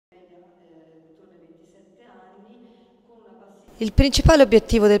Il principale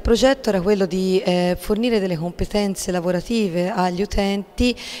obiettivo del progetto era quello di fornire delle competenze lavorative agli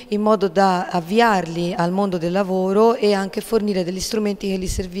utenti in modo da avviarli al mondo del lavoro e anche fornire degli strumenti che gli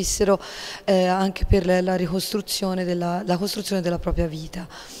servissero anche per la ricostruzione la costruzione della propria vita.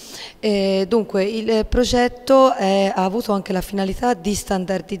 Dunque il progetto ha avuto anche la finalità di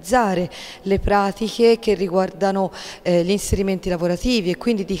standardizzare le pratiche che riguardano gli inserimenti lavorativi e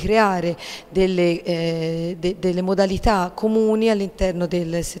quindi di creare delle modalità comuni all'interno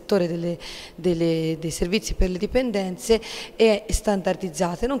del settore dei servizi per le dipendenze e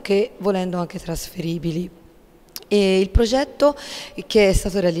standardizzate, nonché volendo anche trasferibili. E il progetto, che è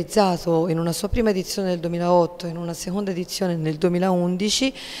stato realizzato in una sua prima edizione nel 2008 e in una seconda edizione nel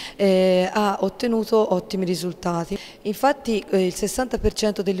 2011, ha ottenuto ottimi risultati. Infatti il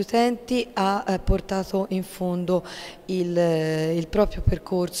 60% degli utenti ha portato in fondo il proprio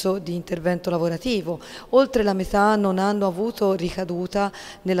percorso di intervento lavorativo, oltre la metà non hanno avuto ricaduta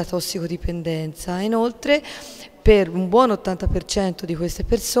nella tossicodipendenza. Inoltre per un buon 80% di queste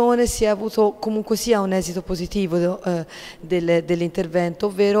persone si è avuto comunque sia un esito positivo dell'intervento,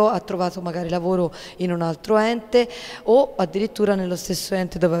 ovvero ha trovato magari lavoro in un altro ente o addirittura nello stesso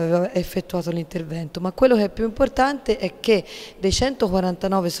ente dove aveva effettuato l'intervento. Ma quello che è più importante è che dei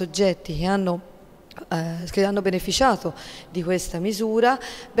 149 soggetti che hanno beneficiato di questa misura,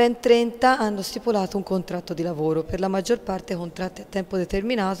 ben 30 hanno stipulato un contratto di lavoro, per la maggior parte contratti a tempo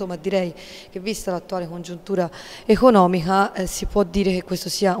determinato, ma direi che vista l'attuale congiuntura economica si può dire che questo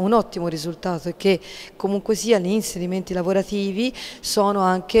sia un ottimo risultato e che comunque sia gli inserimenti lavorativi sono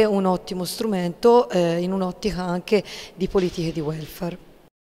anche un ottimo strumento in un'ottica anche di politiche di welfare.